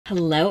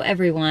Hello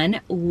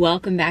everyone,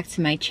 welcome back to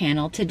my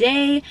channel.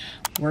 Today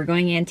we're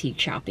going antique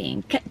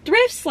shopping,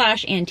 thrift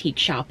 / antique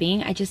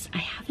shopping. I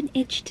have an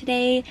itch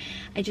today.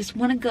 I just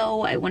want to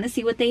go, I want to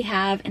see what they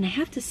have, and I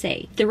have to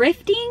say,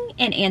 thrifting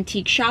and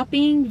antique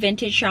shopping,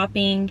 vintage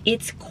shopping,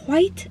 it's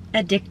quite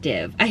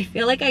addictive. I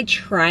feel like I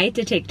try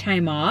to take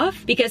time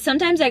off because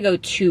sometimes I go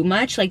too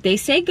much. Like they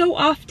say go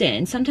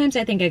often, sometimes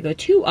I think I go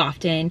too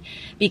often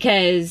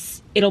because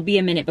it'll be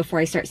a minute before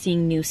I start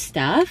seeing new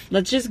stuff.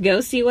 Let's just go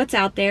see what's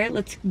out there.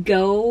 Let's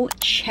go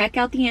check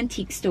out the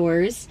antique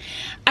stores.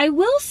 I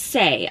will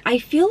say, I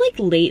feel like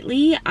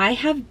lately I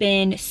have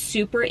been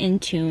super in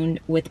tune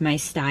with my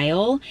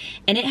style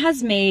and it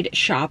has made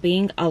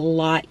shopping a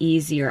lot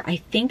easier. I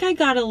think I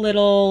got a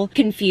little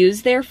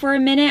confused there for a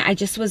minute. I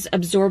just was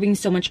absorbing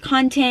so much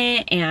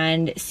content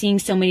and seeing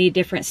so many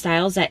different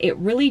styles that it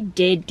really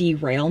did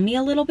derail me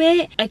a little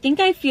bit. I think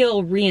I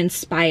feel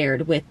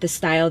re-inspired with the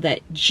style that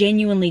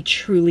genuinely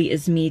truly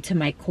is me to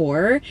my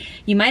core.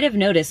 You might have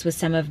noticed with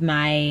some of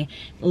my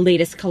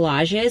latest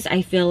collages,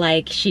 I feel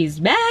like she's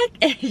back.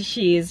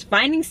 She's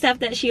finding stuff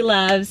that she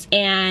loves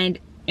and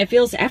it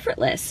feels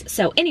effortless.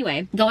 So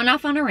anyway, going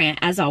off on a rant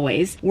as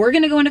always, we're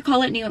gonna go into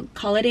Call It New,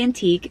 Call It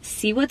Antique,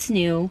 see what's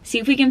new, see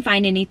if we can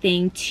find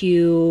anything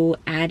to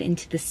add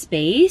into the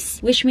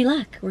space. Wish me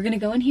luck. We're gonna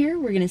go in here,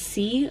 we're gonna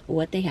see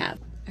what they have.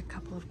 A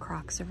couple of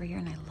Crocks over here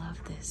and I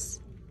love this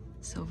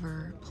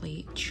silver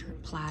plate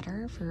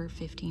platter for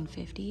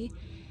 $15.50,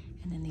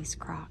 and then these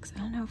Crocks. I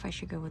don't know if I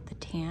should go with the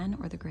tan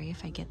or the gray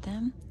if I get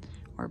them,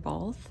 or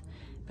both,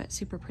 but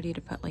super pretty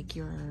to put like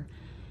your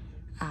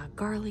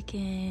garlic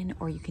in,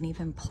 or you can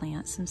even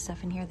plant some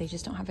stuff in here. They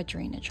just don't have a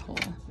drainage hole.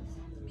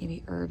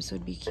 Maybe herbs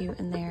would be cute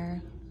in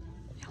there.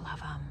 I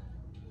love them.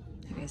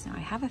 You guys know I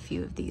have a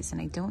few of these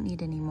and I don't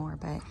need any more,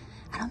 but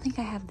I don't think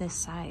I have this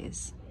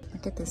size.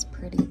 Look at this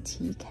pretty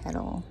tea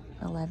kettle.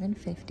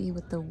 $11.50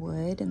 with the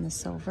wood and the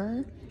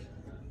silver.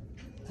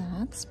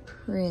 That's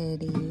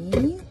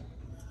pretty.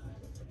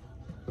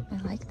 I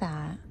like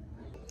that.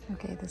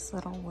 Okay, this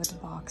little wood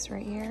box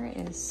right here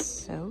is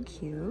so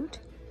cute.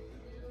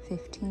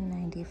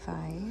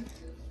 $15.95.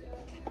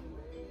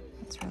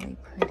 It's really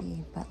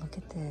pretty, but look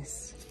at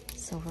this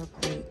silver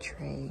plate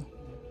tray.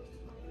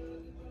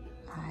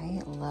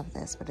 I love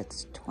this, but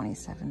it's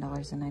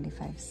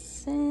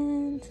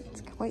 $27.95.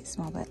 It's quite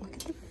small, but look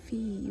at the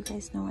feet. You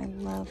guys know I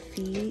love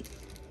feet.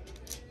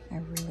 I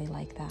really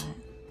like that. I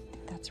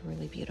think that's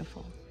really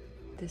beautiful.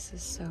 This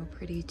is so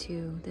pretty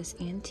too. This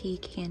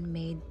antique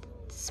handmade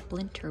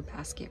splinter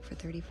basket for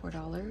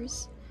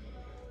 $34.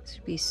 This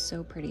would be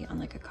so pretty on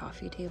like a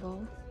coffee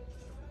table.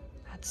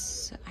 I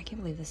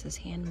can't believe this is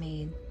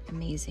handmade.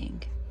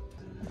 Amazing.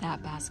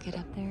 That basket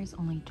up there is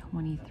only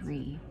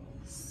 $23.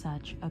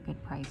 Such a good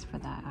price for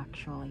that,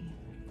 actually.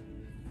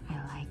 I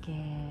like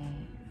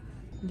it.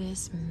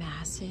 This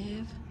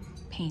massive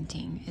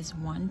painting is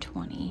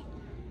 $120.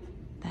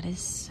 That is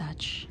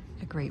such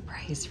a great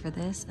price for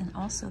this. And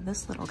also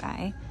this little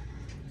guy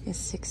is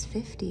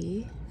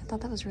 $6.50. I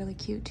thought that was really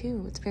cute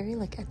too. It's very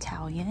like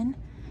Italian,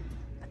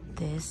 but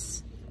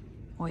this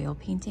oil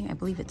painting, I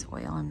believe it's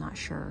oil, I'm not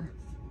sure,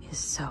 is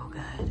so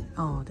good.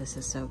 Oh, this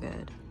is so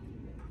good.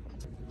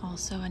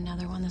 Also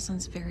another one, this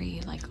one's very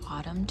like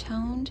autumn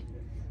toned.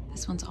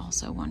 This one's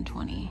also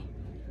 $120.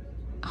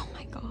 Oh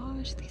my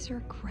gosh, these are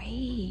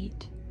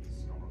great.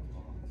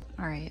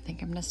 All right, I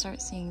think I'm gonna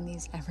start seeing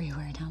these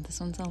everywhere now. This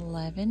one's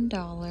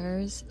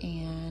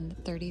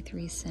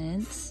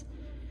 $11.33.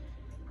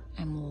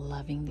 I'm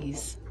loving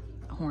these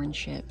horn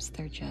ships.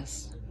 They're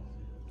just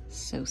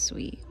so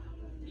sweet.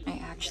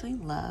 I actually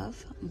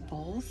love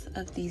both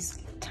of these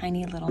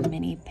tiny little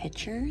mini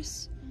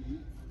pitchers.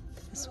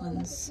 This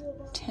one's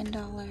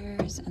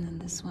 $10 and then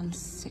this one's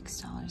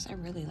 $6. I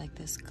really like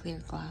this clear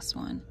glass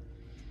one.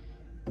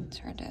 It's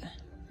hard to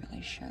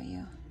really show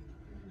you.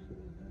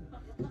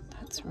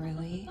 That's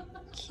really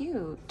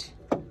cute.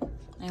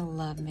 I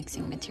love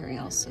mixing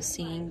materials, so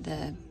seeing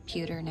the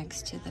pewter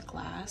next to the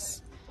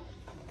glass,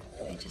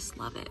 I just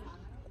love it.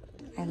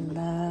 I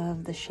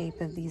love the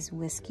shape of these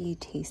whiskey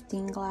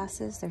tasting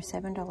glasses. They're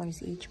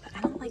 $7 each, but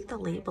I don't like the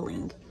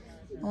labeling.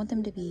 I want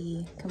them to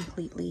be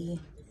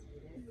completely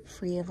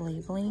free of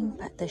labeling,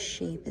 but the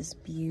shape is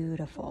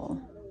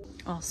beautiful.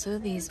 Also,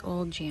 these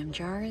old jam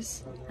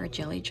jars or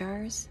jelly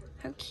jars.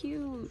 How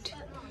cute.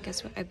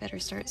 Guess what? I better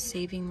start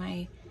saving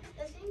my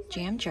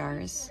jam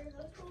jars.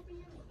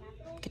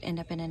 Could end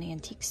up in an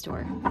antique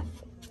store.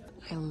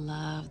 I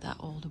love that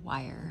old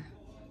wire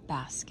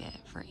basket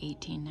for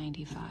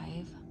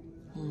 $18.95.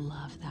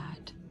 Love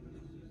that.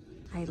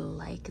 I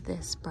like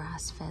this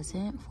brass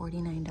pheasant,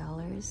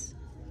 $49.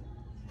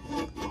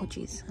 Oh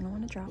geez, I don't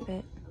want to drop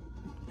it,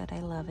 but I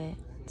love it.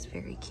 It's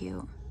very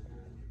cute.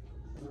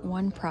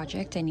 One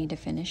project I need to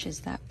finish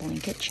is that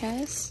blanket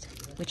chest,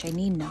 which I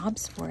need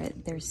knobs for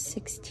it. There's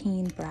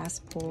 16 brass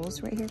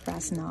pulls right here,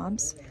 brass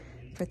knobs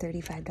for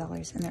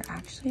 $35, and they're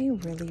actually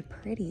really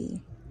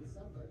pretty.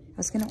 I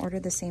was gonna order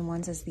the same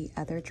ones as the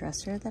other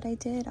dresser that I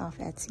did off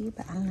Etsy,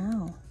 but I don't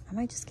know. I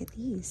might just get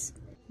these.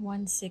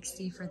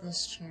 $160 for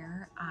this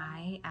chair.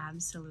 I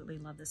absolutely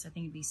love this. I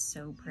think it'd be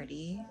so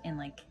pretty in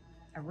like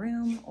a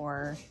room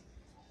or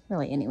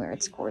really anywhere.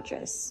 It's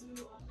gorgeous.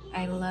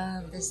 I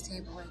love this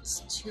table.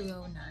 It's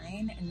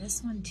 $209, and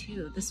this one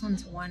too. This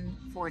one's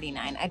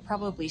 $149. I'd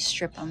probably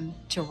strip them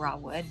to raw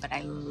wood, but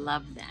I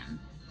love them.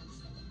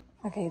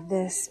 Okay,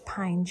 this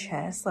pine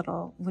chest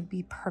would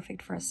be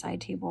perfect for a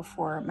side table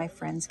for my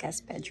friend's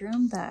guest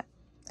bedroom that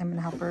I'm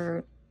gonna help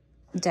her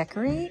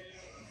decorate.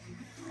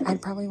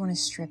 I'd probably want to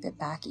strip it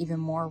back even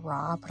more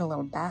raw, put a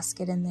little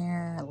basket in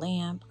there, a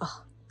lamp.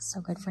 Oh, so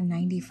good for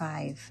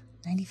 $95.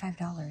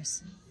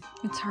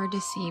 It's hard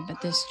to see, but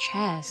this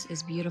chest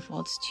is beautiful.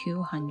 It's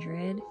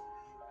 $200.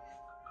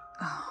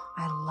 Oh,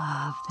 I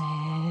love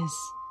this.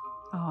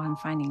 Oh, I'm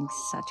finding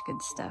such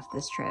good stuff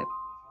this trip.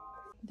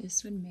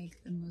 This would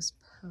make the most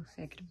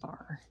perfect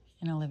bar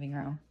in a living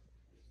room.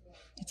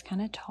 It's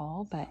kind of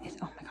tall, but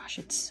oh my gosh,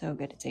 it's so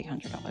good. It's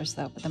 $800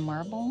 though, but the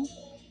marble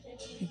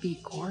would be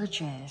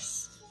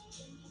gorgeous.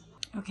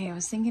 Okay, I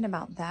was thinking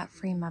about that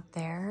frame up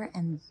there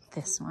and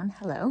this one,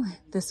 hello,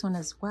 this one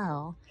as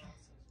well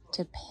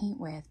to paint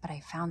with, but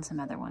I found some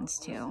other ones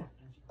too.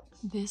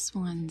 This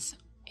one's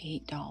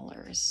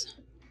 $8.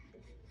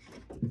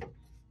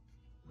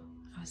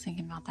 I was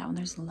thinking about that one.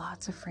 There's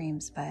lots of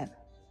frames, but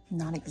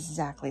not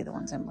exactly the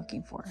ones I'm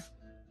looking for.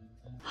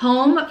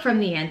 Home from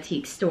the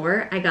antique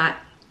store, I got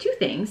two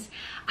things.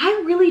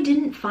 I really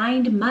didn't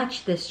find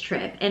much this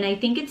trip, and I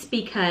think it's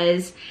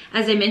because,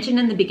 as I mentioned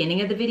in the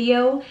beginning of the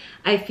video,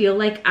 I feel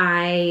like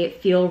I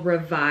feel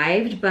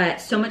revived, but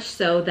so much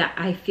so that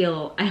I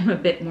feel I'm a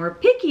bit more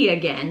picky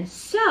again.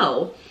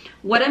 So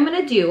what I'm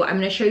gonna do, I'm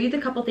gonna show you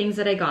the couple things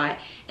that I got,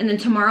 and then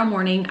tomorrow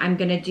morning I'm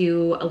gonna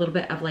do a little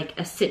bit of like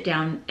a sit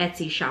down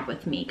Etsy shop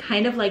with me,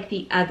 kind of like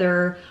the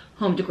other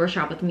home decor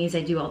shop with me's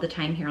I do all the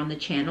time here on the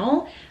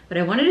channel. But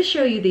I wanted to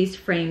show you these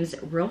frames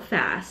real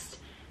fast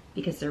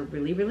because they're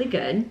really, really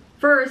good.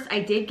 First, I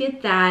did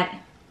get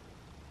that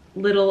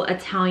little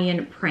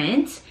Italian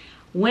print.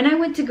 When I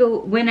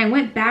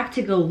went back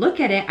to go look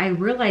at it, I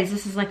realized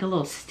this is like a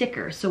little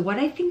sticker. So what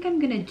I think I'm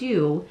gonna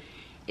do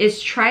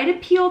is try to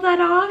peel that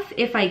off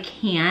if I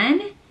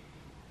can.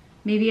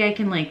 Maybe I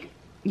can like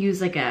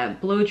use like a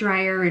blow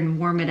dryer and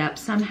warm it up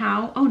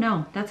somehow. Oh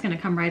no, that's gonna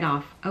come right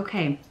off.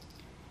 Okay.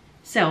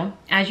 So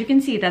as you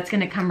can see, that's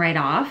gonna come right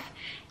off.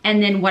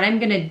 And then what I'm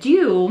gonna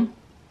do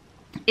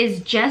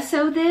is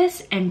gesso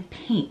this and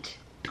paint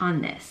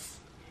on this.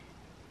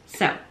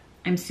 So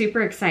I'm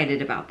super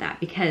excited about that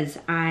because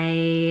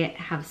I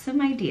have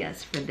some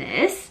ideas for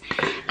this.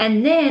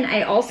 And then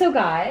I also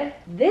got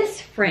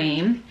this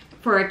frame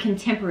for a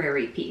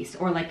contemporary piece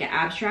or like an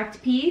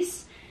abstract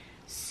piece.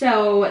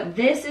 So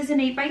this is an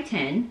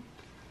 8x10.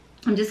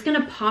 I'm just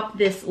gonna pop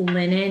this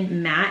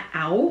linen mat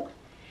out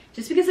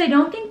just because I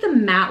don't think the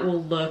mat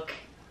will look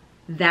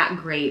that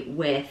great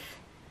with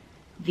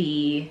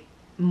the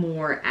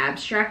more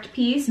abstract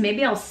piece.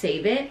 Maybe I'll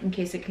save it in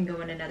case it can go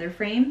in another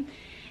frame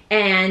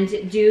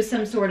and do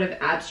some sort of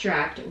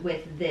abstract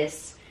with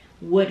this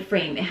wood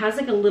frame. It has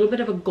like a little bit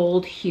of a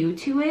gold hue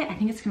to it. I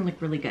think it's gonna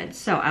look really good.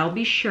 So I'll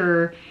be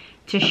sure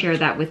to share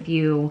that with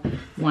you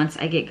once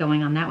I get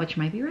going on that, which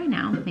might be right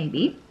now,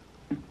 maybe.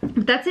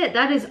 But that's it.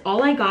 That is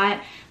all I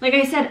got. Like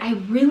I said, I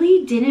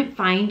really didn't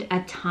find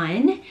a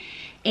ton.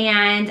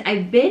 And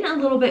I've been a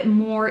little bit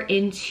more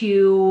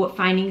into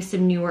finding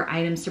some newer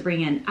items to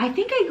bring in. I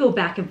think I go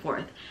back and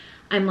forth.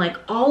 I'm like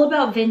all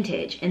about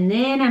vintage, and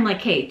then I'm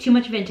like, hey, too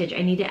much vintage.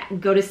 I need to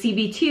go to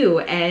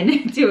CB2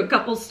 and do a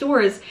couple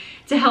stores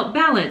to help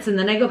balance. And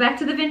then I go back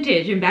to the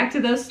vintage and back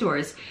to those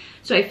stores.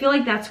 So I feel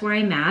like that's where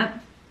I'm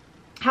at.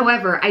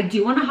 However, I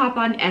do want to hop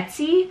on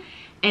Etsy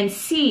and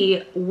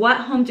see what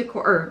home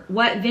decor or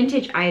what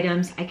vintage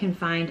items I can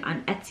find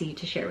on Etsy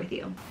to share with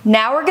you.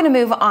 Now we're gonna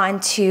move on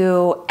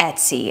to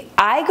Etsy.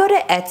 I go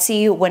to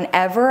Etsy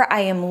whenever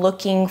I am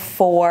looking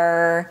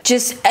for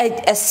just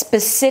a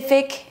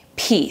specific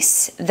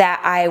piece that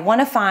I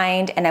want to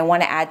find and I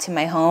want to add to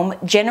my home.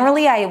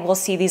 Generally, I will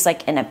see these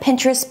like in a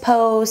Pinterest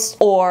post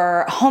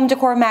or home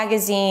decor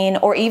magazine,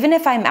 or even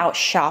if I'm out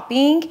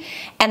shopping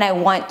and I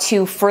want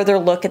to further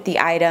look at the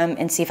item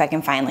and see if I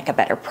can find like a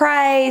better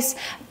price,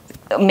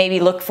 maybe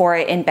look for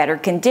it in better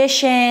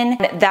condition.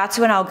 That's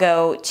when I'll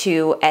go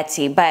to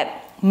Etsy. But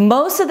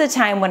most of the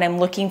time when I'm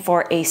looking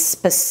for a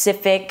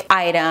specific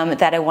item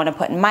that I want to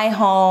put in my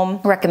home,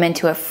 recommend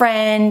to a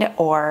friend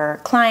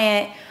or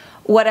client,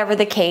 whatever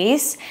the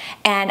case,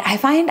 and I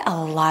find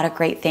a lot of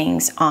great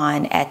things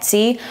on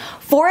Etsy.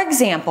 For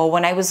example,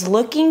 when I was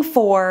looking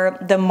for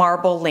the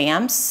marble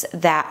lamps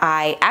that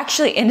I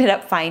actually ended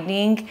up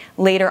finding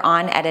later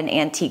on at an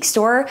antique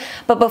store,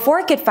 but before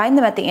I could find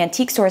them at the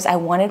antique stores, I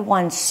wanted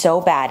one so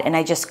bad and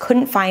I just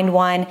couldn't find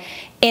one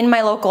in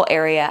my local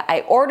area. I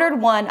ordered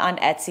one on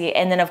Etsy,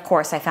 and then of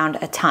course I found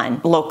a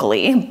ton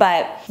locally,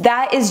 but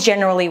that is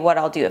generally what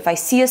I'll do. If I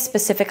see a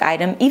specific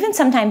item, even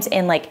sometimes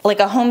in like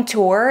a home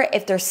tour,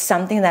 if there's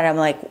something that I'm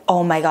like,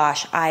 oh my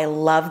gosh, I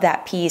love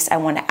that piece, I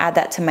want to add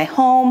that to my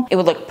home, it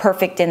would look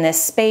perfect in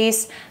this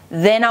space,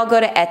 then I'll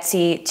go to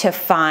Etsy to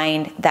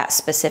find that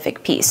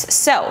specific piece.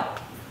 So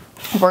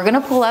we're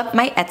gonna pull up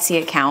my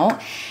Etsy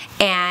account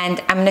and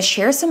I'm gonna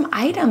share some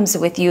items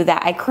with you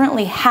that I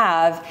currently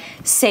have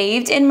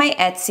saved in my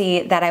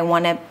Etsy that I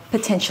wanna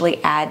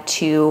potentially add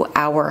to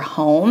our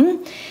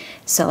home.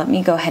 So let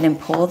me go ahead and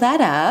pull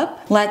that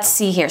up. Let's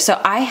see here.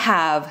 So I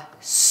have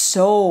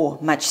so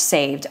much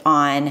saved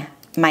on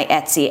my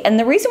Etsy. And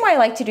the reason why I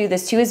like to do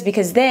this too is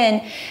because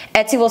then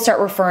Etsy will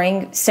start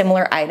referring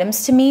similar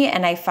items to me,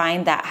 and I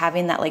find that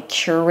having that like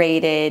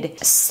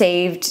curated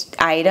saved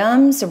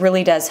items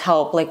really does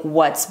help like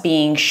what's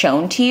being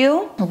shown to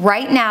you.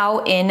 Right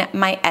now in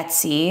my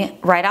Etsy,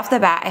 right off the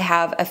bat, I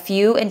have a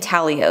few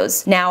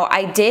intaglios. Now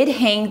I did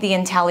hang the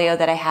intaglio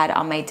that I had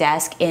on my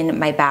desk in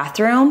my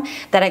bathroom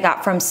that I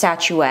got from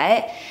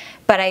Statuette.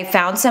 But I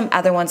found some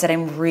other ones that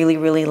I'm really,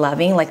 really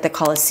loving, like the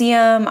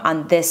Colosseum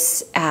on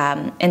this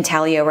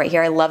intaglio right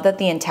here. I love that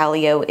the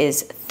intaglio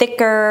is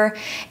thicker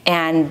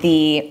and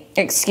the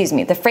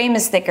frame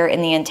is thicker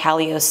and the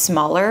intaglio is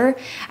smaller.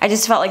 I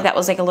just felt like that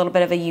was like a little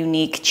bit of a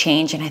unique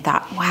change, and I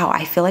thought, wow,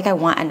 I feel like I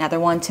want another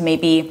one to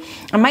maybe,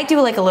 I might do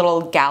like a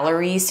little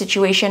gallery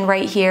situation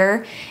right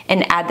here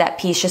and add that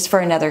piece just for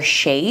another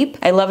shape.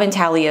 I love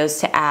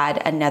intaglios to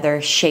add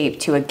another shape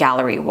to a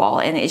gallery wall,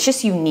 and it's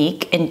just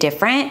unique and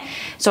different.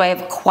 So I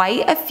have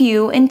quite a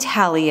few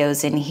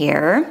intaglios in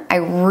here. I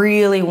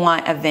really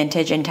want a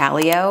vintage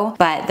intaglio,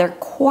 but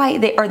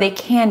they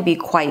can be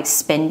quite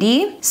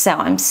spendy. So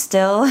I'm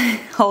still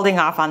holding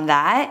off on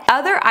that.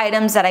 Other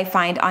items that I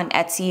find on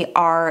Etsy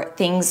are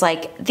things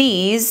like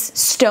these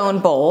stone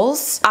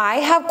bowls. I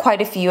have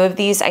quite a few of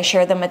these. I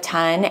share them a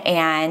ton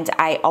and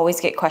I always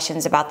get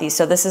questions about these.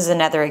 So this is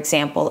another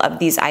example of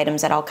these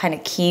items that I'll kind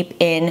of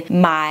keep in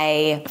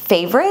my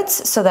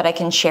favorites so that I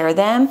can share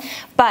them.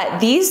 But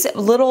these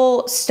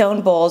little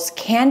stone bowls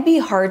can be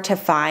hard to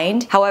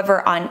find.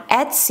 However, on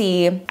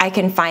Etsy, I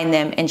can find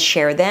them and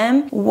share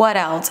them. What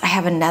else? I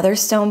have another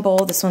stone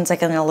bowl. This one's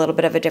like in a little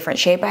bit of a different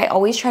shape. I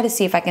always try to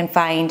see if I can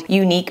find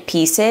unique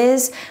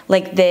pieces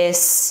like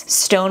this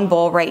stone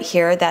bowl right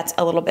here that's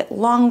a little bit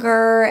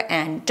longer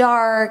and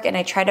dark, and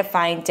I try to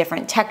find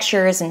different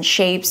textures and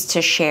shapes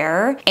to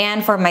share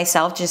and for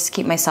myself, just to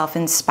keep myself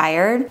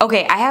inspired.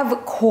 Okay, I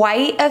have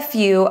quite a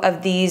few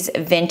of these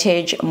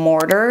vintage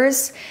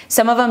mortars.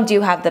 Some of them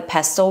do have the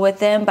pestle with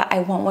them, but I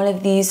want one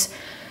of these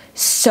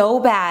so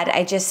bad.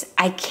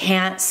 I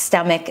can't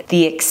stomach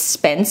the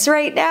expense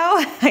right now.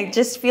 I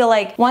just feel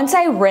like once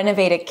I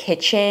renovate a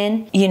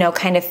kitchen, you know,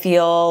 kind of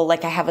feel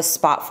like I have a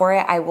spot for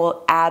it, I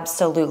will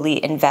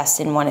absolutely invest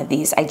in one of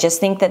these. I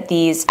just think that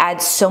these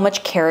add so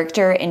much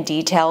character and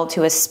detail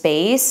to a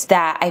space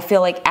that I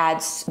feel like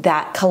adds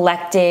that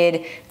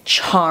collected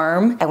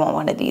charm. I want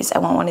one of these. I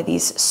want one of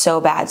these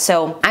so bad.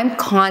 So I'm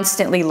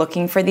constantly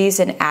looking for these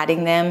and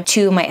adding them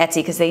to my Etsy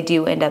because they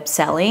do end up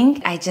selling.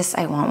 I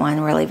want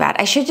one really bad.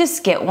 I should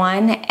just get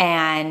one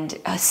and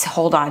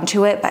hold on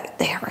to it, but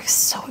they are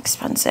so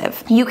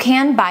expensive. You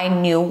can buy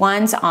new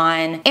ones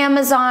on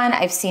Amazon.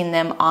 I've seen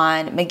them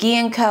on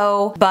McGee &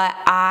 Co, but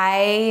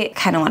I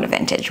kind of want a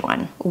vintage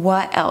one.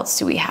 What else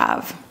do we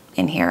have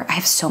in here? I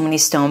have so many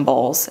stone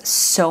bowls,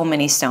 so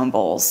many stone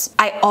bowls.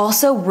 I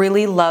also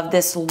really love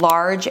this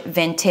large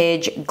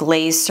vintage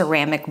glazed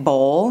ceramic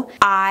bowl.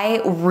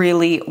 I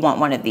really want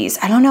one of these.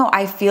 I don't know,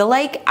 I feel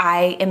like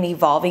I am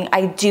evolving.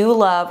 I do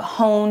love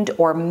honed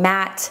or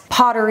matte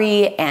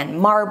pottery and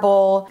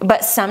marble,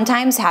 but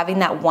sometimes having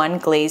that one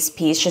glazed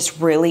piece just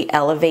really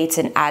elevates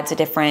and adds a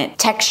different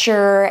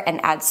texture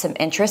and adds some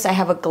interest. I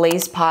have a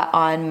glazed pot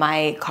on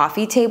my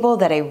coffee table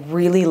that I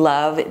really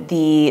love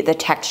the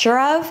texture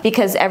of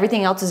because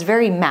everything else is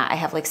very matte. I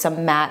have like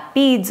some matte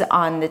beads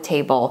on the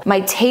table. My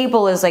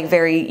table is like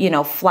very, you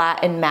know, flat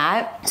and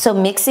matte. So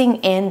mixing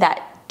in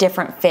that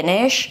different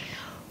finish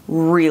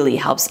really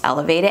helps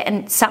elevate it.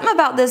 And something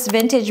about this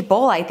vintage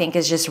bowl I think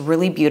is just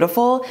really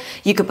beautiful.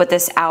 You could put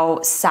this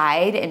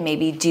outside and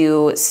maybe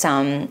do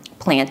some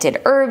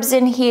planted herbs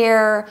in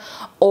here,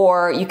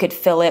 or you could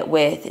fill it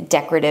with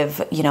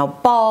decorative, you know,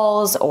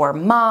 balls or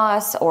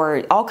moss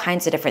or all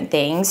kinds of different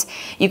things.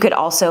 You could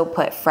also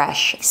put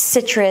fresh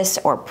citrus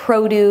or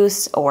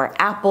produce or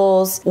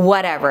apples,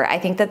 whatever. I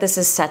think that this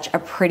is such a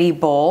pretty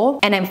bowl.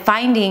 And I'm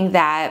finding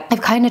that,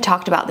 I've kind of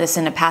talked about this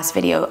in a past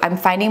video, I'm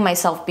finding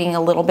myself being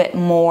a little bit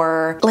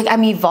more, like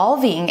I'm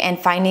evolving and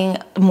finding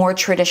more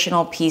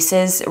traditional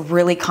pieces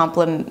really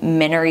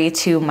complementary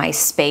to my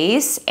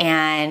space,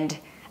 and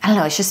I don't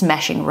know, it's just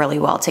meshing really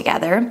well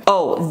together.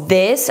 Oh,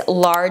 this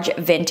large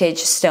vintage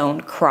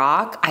stone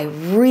crock. I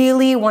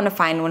really want to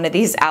find one of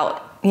these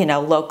out, you know,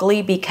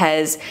 locally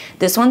because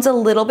this one's a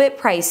little bit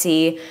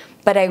pricey,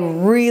 but I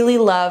really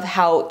love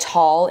how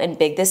tall and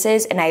big this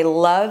is, and I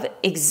love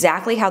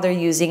exactly how they're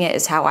using it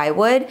is how I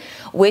would,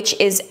 which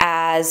is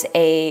as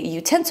a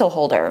utensil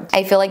holder.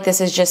 I feel like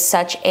this is just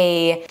such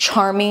a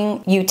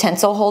charming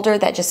utensil holder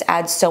that just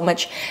adds so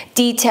much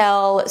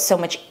detail, so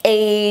much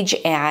age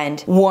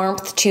and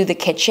warmth to the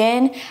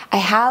kitchen. I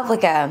have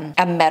like a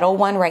metal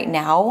one right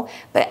now,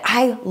 but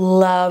I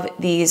love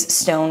these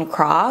stone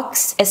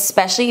crocks,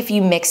 especially if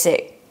you mix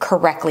it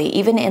correctly,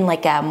 even in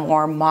like a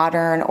more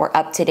modern or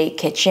up-to-date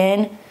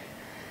kitchen.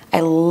 I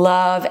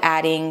love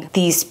adding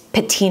these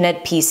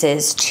patinaed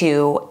pieces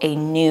to a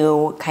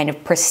new kind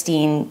of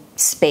pristine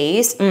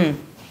space.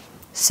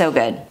 So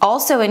good.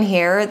 Also in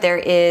here, there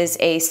is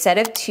a set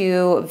of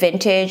 2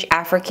 vintage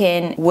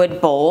African wood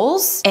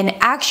bowls. And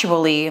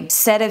actually,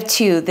 set of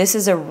 2, this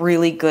is a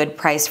really good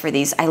price for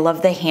these. I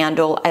love the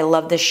handle, I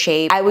love the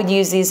shape. I would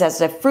use these as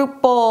a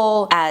fruit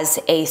bowl, as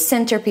a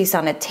centerpiece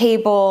on a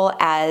table,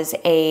 as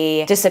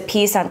just a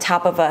piece on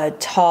top of a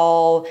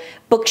tall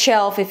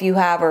bookshelf if you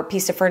have, or a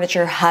piece of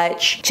furniture,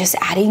 hutch. Just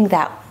adding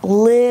that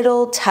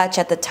little touch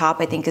at the top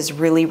I think is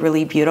really,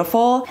 really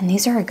beautiful. And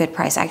these are a good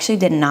price. I actually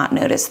did not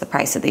notice the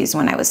price of these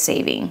when I was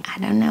saving. I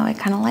don't know, I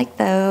kind of like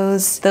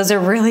those. Those are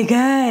really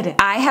good.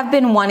 I have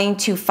been wanting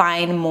to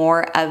find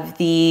more of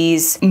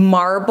these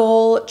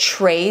marble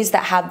trays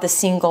that have the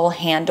single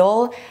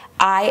handle.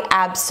 I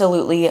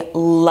absolutely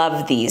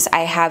love these.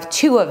 I have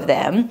 2 of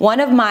them. One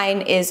of mine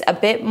is a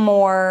bit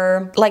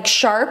more like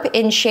sharp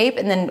in shape,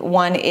 and then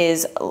one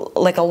is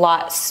like a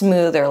lot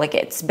smoother, like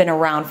it's been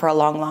around for a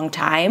long, long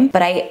time.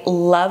 But I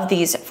love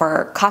these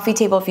for coffee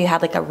table if you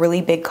had like a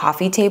really big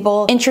coffee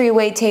table,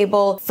 entryway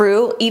table,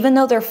 fruit. Even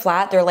though they're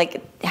flat, they're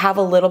like have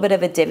a little bit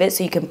of a divot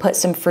so you can put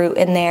some fruit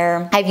in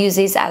there. I've used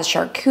these as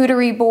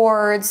charcuterie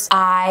boards.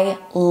 I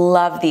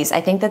love these.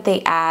 I think that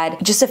they add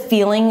just a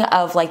feeling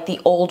of like the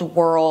old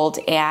world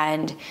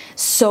and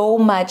so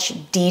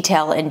much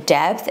detail and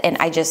depth. And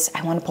I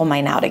want to pull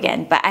mine out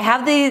again. But I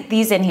have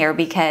these in here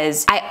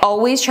because I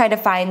always try to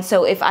find,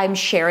 so if I'm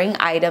sharing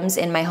items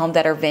in my home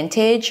that are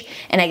vintage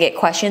and I get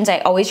questions, I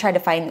always try to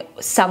find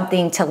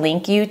something to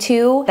link you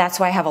to. That's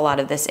why I have a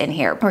lot of this in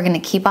here. We're gonna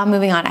keep on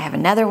moving on. I have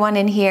another one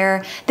in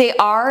here. They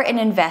are an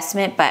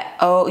investment, but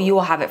oh, you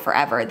will have it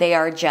forever. They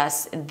are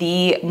just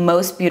the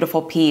most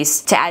beautiful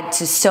piece to add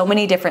to so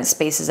many different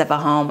spaces of a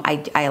home.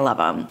 I love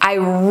them. I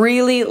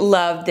really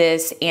love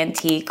this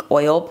antique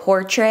oil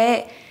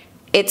portrait.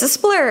 It's a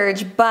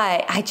splurge,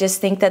 but I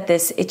just think that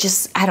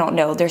I don't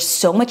know, there's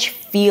so much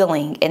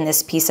feeling in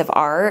this piece of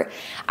art.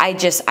 I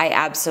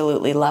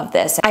absolutely love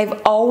this.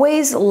 I've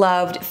always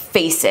loved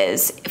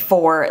faces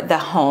for the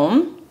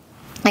home.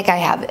 Like I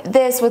have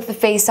this with the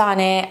face on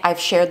it. I've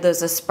shared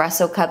those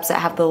espresso cups that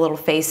have the little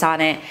face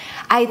on it.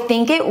 I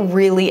think it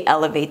really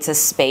elevates a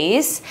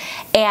space.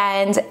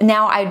 And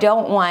now I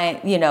don't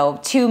want, you know,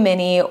 too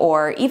many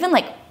or even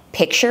like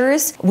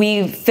pictures.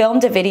 We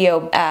filmed a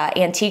video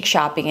antique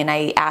shopping, and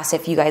I asked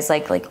if you guys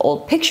like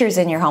old pictures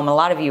in your home. A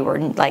lot of you were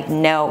like,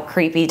 no,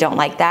 creepy, don't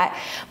like that.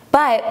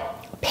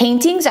 But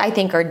paintings I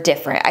think are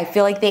different. I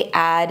feel like they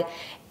add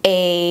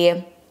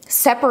a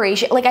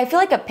separation. Like I feel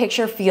like a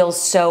picture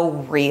feels so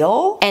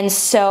real and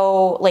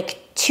so like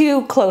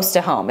too close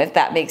to home, if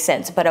that makes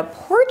sense. But a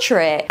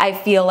portrait, I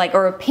feel like,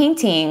 or a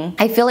painting,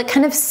 I feel like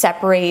kind of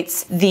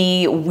separates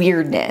the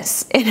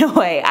weirdness in a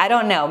way. I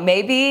don't know,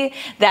 maybe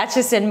that's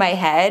just in my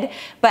head,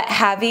 but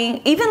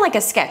having even like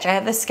a sketch, I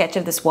have a sketch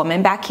of this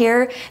woman back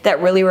here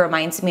that really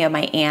reminds me of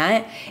my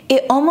aunt.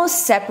 It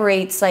almost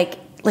separates like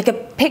a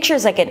picture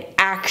is like an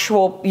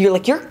actual,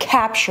 you're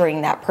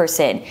capturing that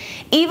person.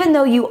 Even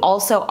though you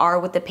also are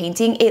with the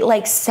painting, it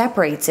like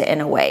separates it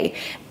in a way.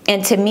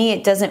 And to me,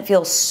 it doesn't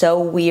feel so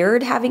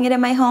weird having it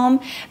in my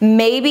home.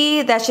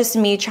 Maybe that's just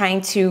me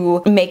trying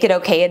to make it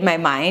okay in my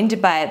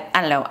mind, but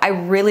I don't know. I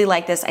really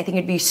like this. I think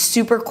it'd be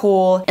super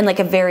cool in like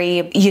a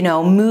very, you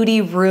know,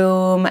 moody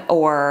room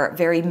or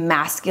very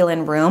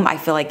masculine room. I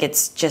feel like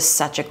it's just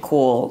such a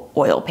cool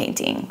oil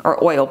painting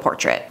or oil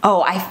portrait.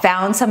 Oh, I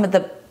found some of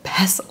the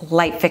best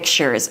light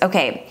fixtures.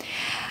 Okay.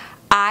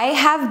 I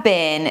have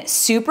been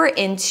super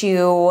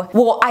into,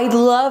 well, I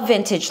love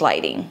vintage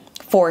lighting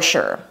for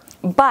sure.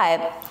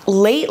 But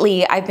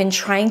lately I've been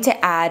trying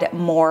to add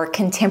more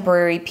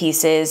contemporary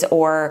pieces,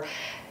 or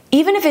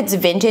even if it's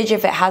vintage,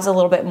 if it has a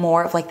little bit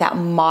more of like that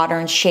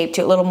modern shape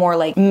to it, a little more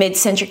like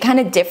mid-century, kind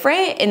of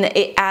different, and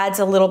it adds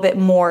a little bit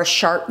more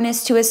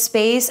sharpness to a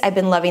space. I've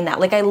been loving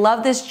that. Like I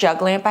love this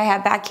jug lamp I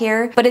have back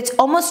here, but it's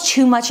almost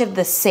too much of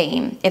the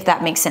same, if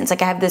that makes sense.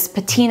 Like I have this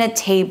patina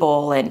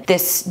table and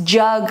this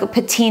jug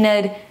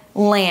patinaed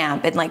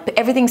lamp, and like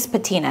everything's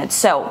patinaed.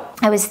 So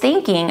I was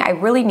thinking I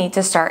really need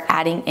to start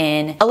adding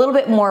in a little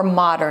bit more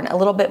modern, a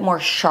little bit more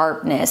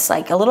sharpness,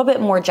 like a little bit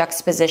more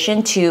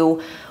juxtaposition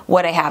to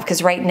what I have,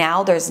 because right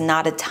now there's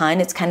not a ton.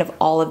 It's kind of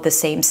all of the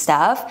same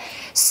stuff.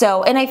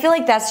 So, and I feel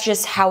like that's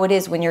just how it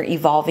is when you're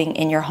evolving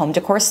in your home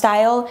decor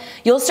style.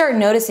 You'll start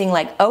noticing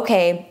like,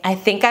 okay, I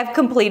think I've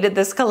completed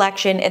this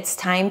collection. It's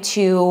time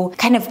to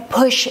kind of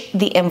push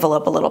the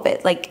envelope a little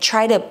bit, like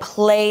try to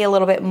play a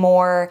little bit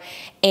more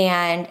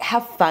and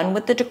have fun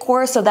with the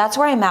decor. So that's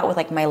where I'm at with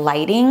like my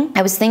lighting.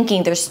 I was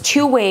thinking there's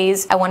 2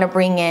 ways I want to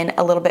bring in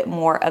a little bit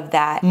more of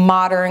that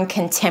modern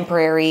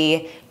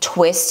contemporary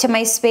twist to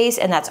my space,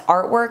 and that's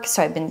artwork.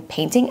 So I've been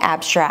painting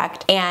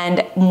abstract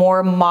and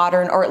more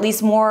modern, or at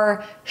least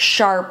more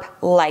sharp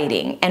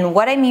lighting. And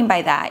what I mean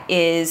by that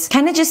is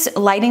kind of just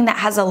lighting that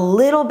has a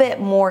little bit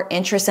more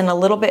interest and a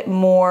little bit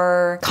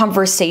more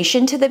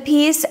conversation to the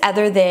piece,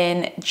 other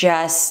than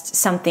just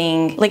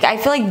something like, I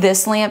feel like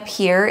this lamp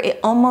here, it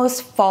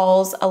almost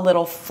falls a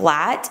little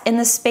flat in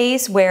the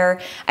space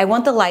where I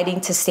want the lighting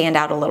to stand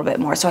out a little bit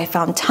more. So I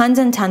found tons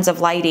and tons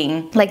of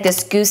lighting, like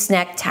this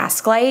gooseneck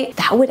task light,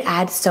 that would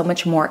add so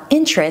much more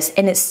interest,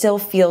 and it still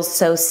feels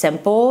so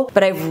simple.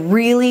 But I've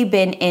really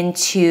been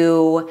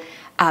into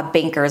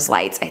banker's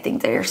lights. I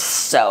think they're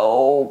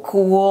so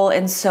cool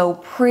and so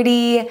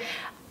pretty.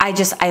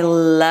 I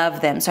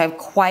love them. So I have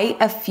quite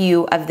a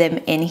few of them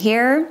in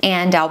here,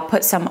 and I'll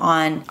put some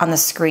on the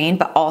screen,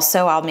 but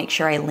also I'll make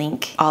sure I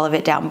link all of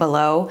it down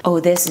below. Oh,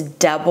 this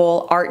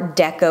double Art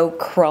Deco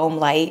chrome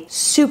light,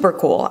 super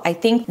cool. I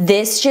think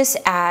this just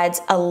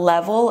adds a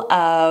level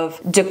of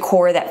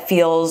decor that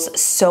feels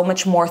so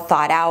much more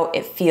thought out.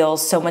 It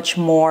feels so much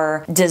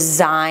more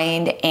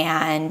designed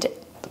and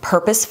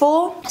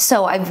purposeful.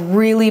 So I've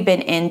really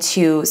been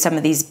into some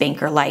of these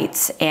banker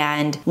lights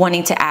and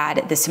wanting to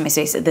add this to my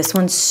space. This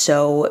one's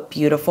so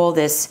beautiful.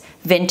 This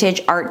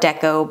vintage Art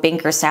Deco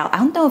banker style. I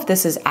don't know if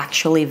this is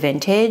actually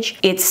vintage.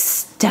 It's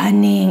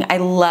stunning. I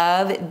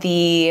love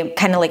the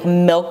kind of like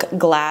milk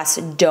glass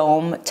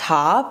dome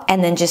top,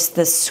 and then just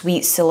the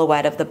sweet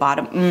silhouette of the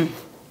bottom.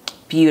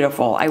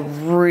 Beautiful. I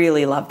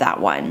really love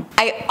that one.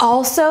 I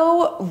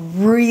also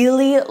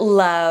really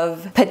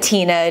love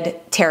patinaed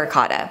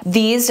terracotta.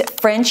 These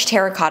French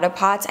terracotta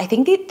pots, I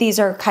think that these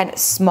are kind of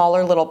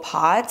smaller little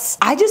pots.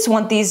 I just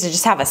want these to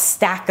just have a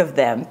stack of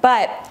them,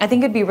 but I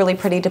think it'd be really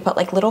pretty to put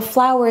like little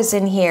flowers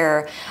in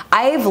here.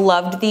 I've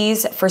loved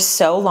these for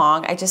so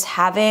long. I just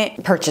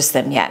haven't purchased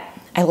them yet.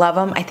 I love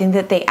them. I think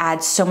that they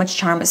add so much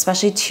charm,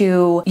 especially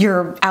to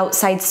your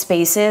outside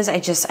spaces. I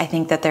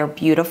think that they're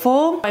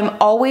beautiful. I'm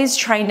always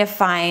trying to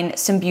find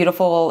some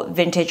beautiful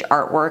vintage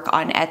artwork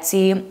on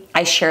Etsy.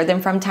 I share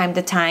them from time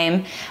to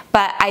time,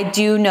 but I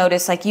do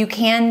notice like you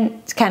can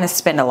kind of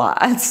spend a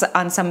lot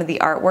on some of the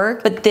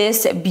artwork, but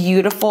this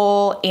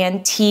beautiful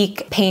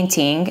antique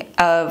painting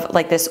of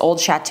like this old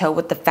chateau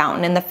with the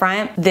fountain in the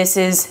front, this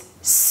is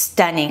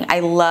stunning. I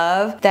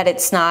love that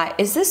it's not,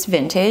 is this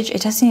vintage?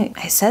 It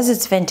says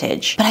it's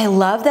vintage, but I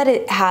love that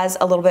it has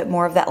a little bit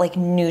more of that like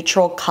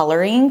neutral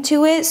coloring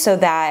to it, so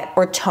that,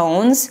 or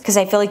tones, because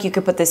I feel like you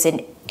could put this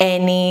in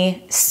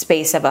any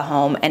space of a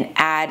home and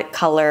add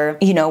color,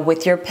 you know,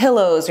 with your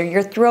pillows or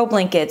your throw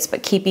blankets,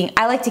 but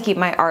I like to keep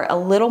my art a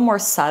little more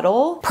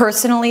subtle.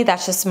 Personally,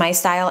 that's just my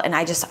style, and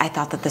I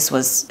thought that this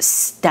was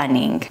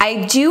stunning.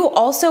 I do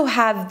also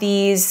have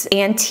these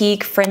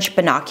antique French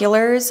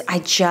binoculars. I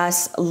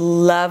just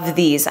love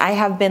these. I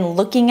have been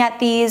looking at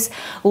these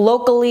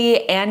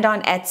locally and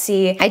on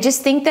Etsy. I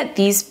just think that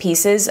these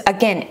pieces,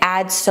 again,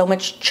 add so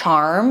much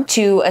charm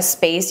to a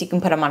space. You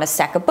can put them on a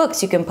stack of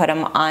books, you can put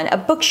them on a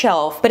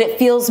bookshelf, but it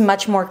feels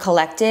much more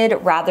collected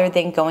rather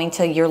than going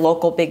to your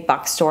local big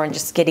box store and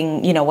just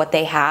getting, you know, what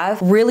they have.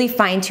 Really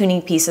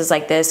fine-tuning pieces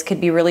like this could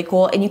be really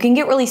cool, and you can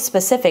get really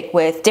specific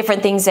with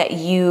different things that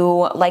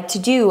you like to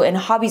do and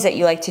hobbies that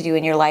you like to do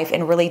in your life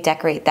and really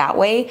decorate that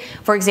way.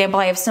 For example,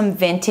 I have some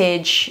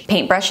vintage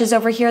paintbrushes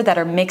over here that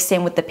are mixed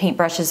in with the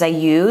paintbrushes I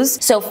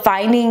use. So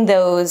finding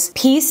those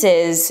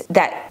pieces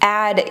that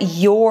add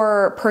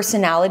your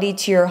personality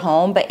to your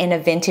home, but in a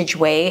vintage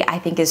way, I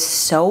think is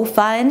so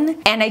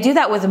fun. And I do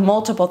that with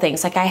multiple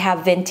things. Like I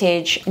have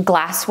vintage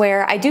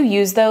glassware. I do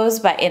use those,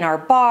 but in our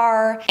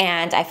bar,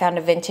 and I found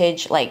a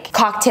vintage like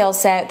cocktail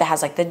set that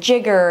has like the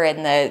jigger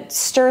and the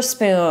stir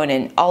spoon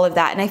and all of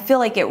that. And I feel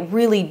like it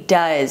really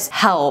does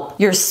help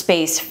your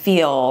space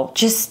feel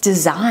just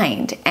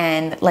designed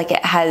and like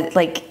it has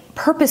like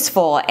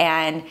purposeful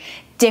and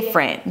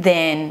different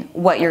than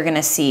what you're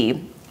gonna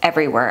see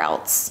everywhere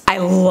else. I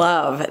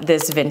love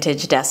this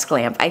vintage desk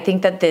lamp. I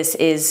think that this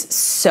is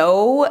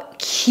so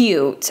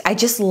cute. I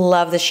just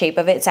love the shape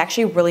of it. It's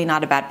actually really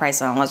not a bad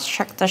price. Now let's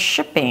check the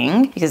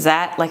shipping, because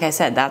that, like I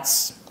said,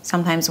 that's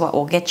sometimes what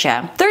will get you.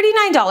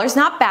 $39,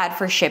 not bad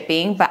for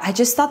shipping, but I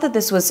just thought that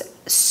this was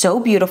so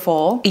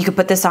beautiful. You could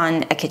put this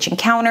on a kitchen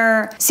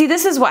counter. See,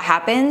 this is what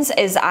happens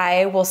is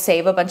I will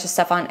save a bunch of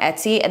stuff on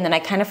Etsy and then I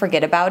kind of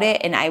forget about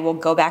it, and I will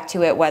go back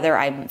to it whether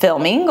I'm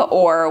filming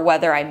or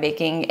whether I'm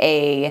making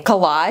a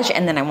collage,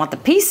 and then I want the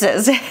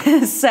pieces.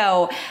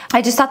 So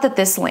I just thought that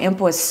this lamp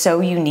was so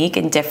unique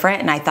and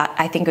different, and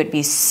I think it would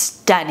be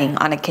stunning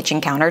on a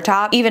kitchen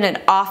countertop, even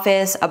an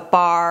office, a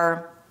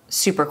bar.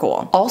 Super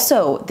cool.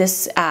 Also,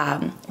 this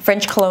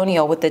French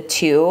Colonial with the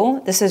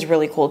 2, this is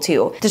really cool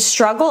too. The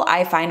struggle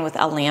I find with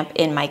a lamp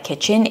in my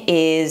kitchen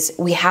is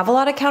we have a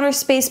lot of counter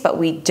space, but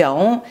we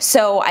don't.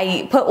 So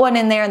I put one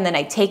in there and then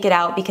I take it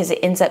out because it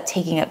ends up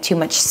taking up too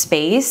much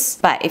space.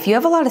 But if you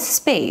have a lot of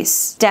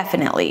space,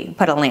 definitely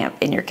put a lamp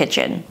in your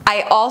kitchen.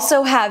 I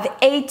also have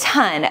a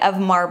ton of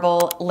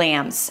marble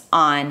lamps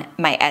on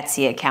my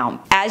Etsy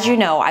account. As you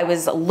know, I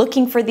was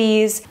looking for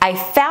these. I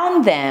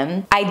found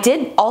them. I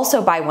did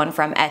also buy one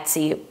from Etsy,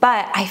 Etsy,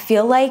 but I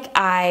feel like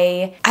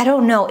I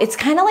don't know, it's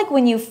kind of like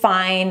when you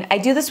find, I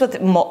do this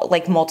with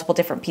like multiple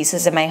different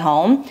pieces in my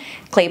home,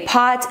 clay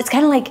pots, it's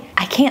kind of like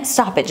I can't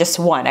stop at just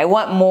one. I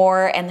want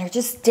more, and they're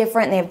just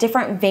different. They have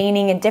different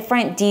veining and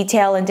different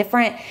detail and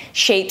different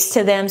shapes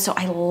to them, so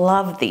I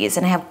love these,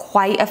 and I have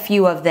quite a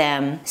few of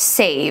them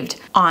saved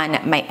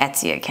on my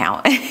Etsy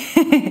account.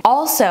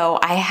 Also,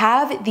 I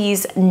have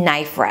these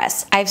knife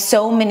rests. I have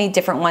so many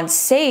different ones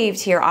saved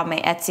here on my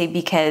Etsy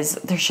because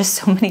there's just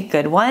so many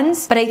good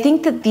ones, but I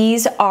think that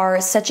these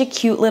are such a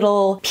cute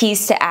little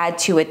piece to add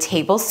to a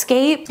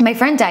tablescape. My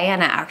friend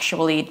Diana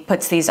actually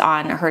puts these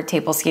on her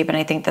tablescape, and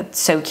I think that's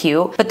so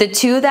cute. But the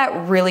two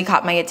that really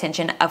caught my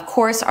attention, of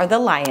course, are the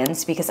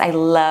lions, because I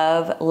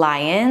love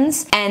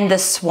lions, and the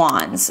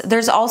swans.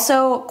 There's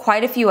also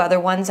quite a few other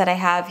ones that I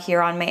have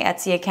here on my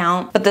Etsy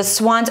account, but the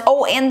swans,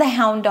 oh, and the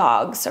hound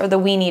dogs, or the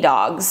weenie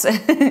dogs.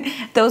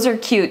 Those are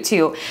cute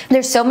too.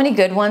 There's so many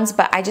good ones,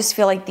 but I just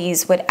feel like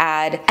these would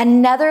add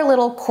another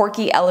little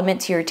quirky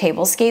element to your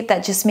tablescape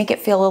that just make it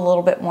feel a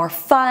little bit more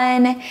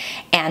fun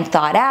and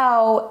thought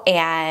out,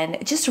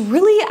 and just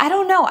really, I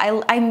don't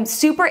know, I'm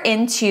super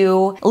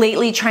into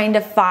lately trying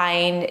to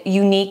find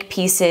unique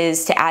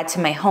pieces to add to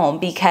my home,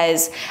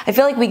 because I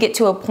feel like we get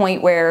to a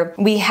point where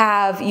we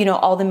have, you know,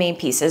 all the main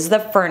pieces, the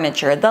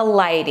furniture, the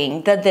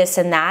lighting, the this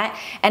and that,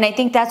 and I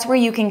think that's where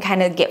you can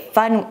kind of get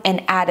fun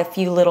and add a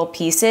few little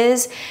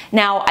pieces.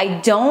 Now, I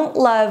don't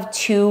love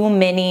too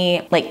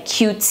many like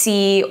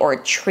cutesy or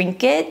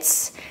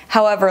trinkets.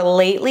 However,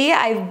 lately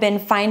I've been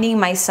finding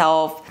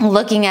myself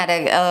looking at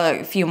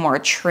a few more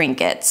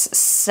trinkets.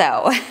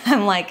 So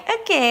I'm like,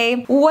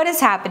 okay, what is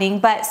happening?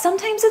 But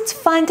sometimes it's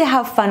fun to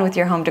have fun with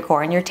your home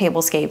decor and your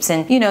tablescapes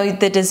and, you know,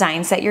 the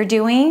designs that you're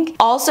doing.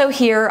 Also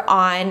here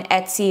on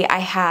Etsy, I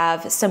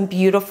have some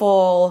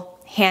beautiful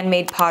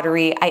handmade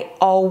pottery. I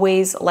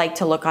always like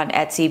to look on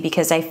Etsy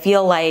because I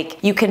feel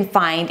like you can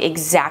find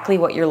exactly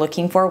what you're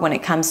looking for when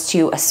it comes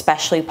to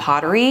especially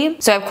pottery.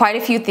 So I have quite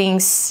a few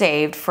things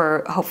saved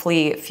for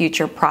hopefully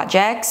future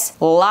projects.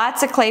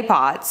 Lots of clay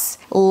pots,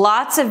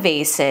 lots of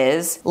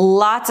vases,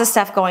 lots of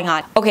stuff going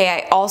on. Okay,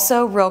 I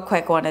also real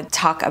quick want to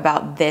talk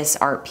about this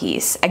art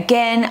piece.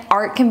 Again,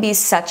 art can be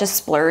such a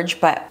splurge,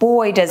 but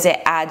boy does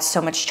it add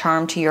so much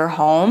charm to your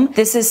home.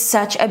 This is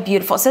such a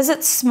beautiful, it says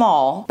it's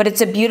small, but it's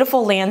a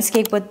beautiful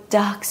landscape with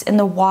ducks in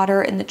the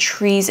water and the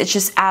trees. It's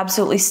just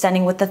absolutely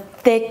stunning with the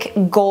thick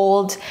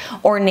gold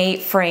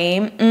ornate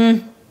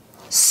frame.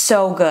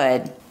 So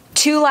good.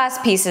 Two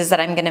last pieces that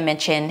I'm gonna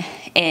mention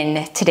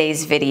in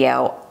today's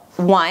video.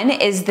 One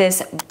is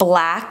this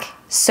black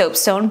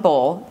soapstone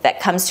bowl that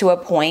comes to a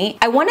point.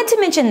 I wanted to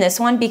mention this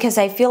one because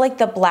I feel like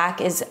the black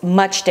is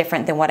much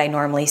different than what I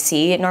normally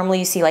see. Normally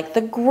you see like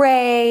the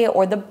gray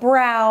or the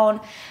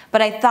brown,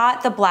 but I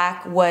thought the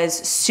black was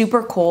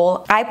super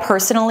cool. I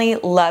personally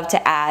love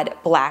to add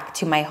black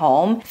to my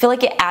home. I feel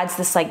like it adds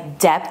this like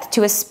depth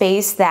to a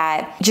space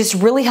that just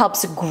really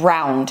helps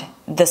ground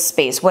the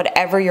space,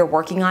 whatever you're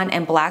working on,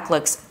 and black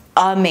looks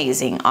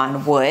amazing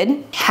on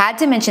wood. Had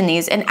to mention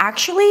these, and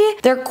actually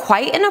they're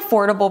quite an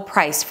affordable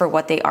price for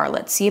what they are.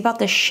 Let's see about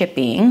the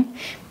shipping.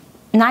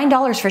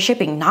 $9 for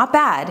shipping, not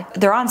bad.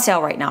 They're on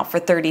sale right now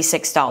for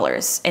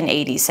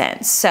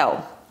 $36.80.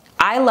 So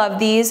I love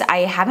these.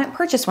 I haven't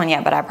purchased one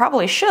yet, but I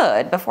probably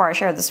should before I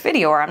share this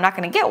video, or I'm not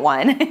gonna get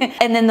one.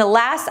 And then the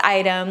last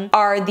item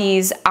are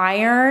these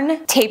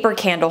iron taper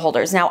candle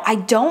holders. Now, I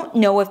don't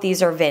know if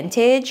these are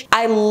vintage.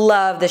 I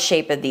love the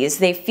shape of these.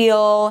 They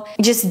feel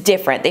just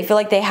different. They feel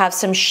like they have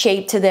some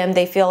shape to them.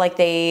 They feel like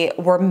they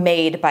were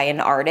made by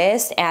an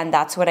artist, and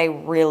that's what I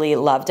really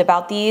loved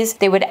about these.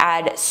 They would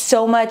add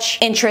so much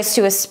interest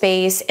to a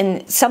space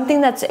and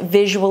something that's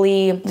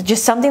visually,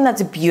 just something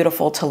that's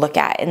beautiful to look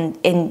at.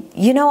 And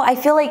you know, I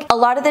feel like a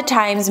lot of the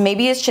times,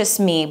 maybe it's just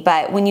me,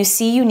 but when you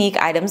see unique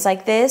items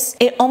like this,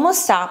 it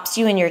almost stops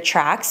you in your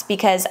tracks,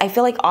 because I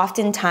feel like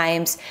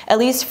oftentimes, at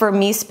least for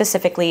me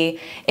specifically,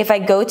 if I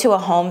go to a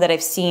home that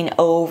I've seen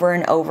over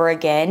and over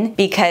again,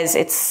 because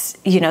it's,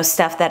 you know,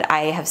 stuff that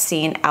I have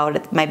seen out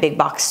at my big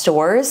box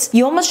stores,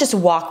 you almost just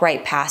walk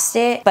right past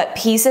it. But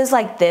pieces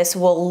like this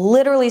will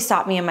literally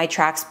stop me in my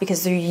tracks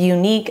because they're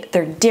unique,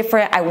 they're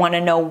different. I want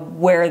to know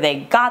where they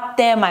got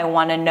them. I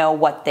want to know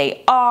what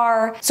they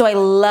are. So I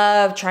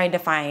love trying to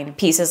find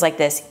pieces like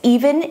this,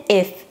 even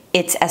if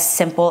it's as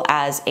simple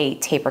as a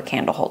taper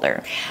candle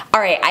holder. All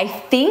right, I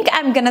think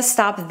I'm gonna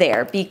stop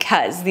there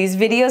because these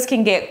videos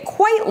can get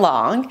quite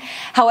long.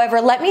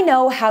 However, let me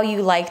know how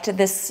you liked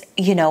this,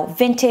 you know,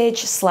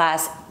 vintage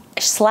slash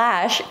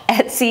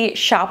Etsy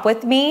shop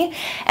with me,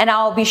 and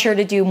I'll be sure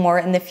to do more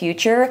in the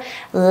future.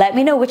 Let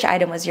me know which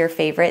item was your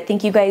favorite.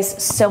 Thank you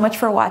guys so much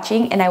for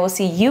watching, and I will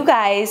see you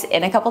guys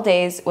in a couple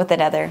days with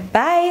another.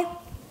 Bye.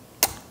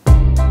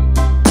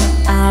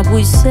 I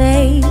would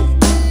say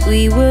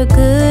we were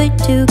good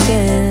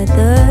together.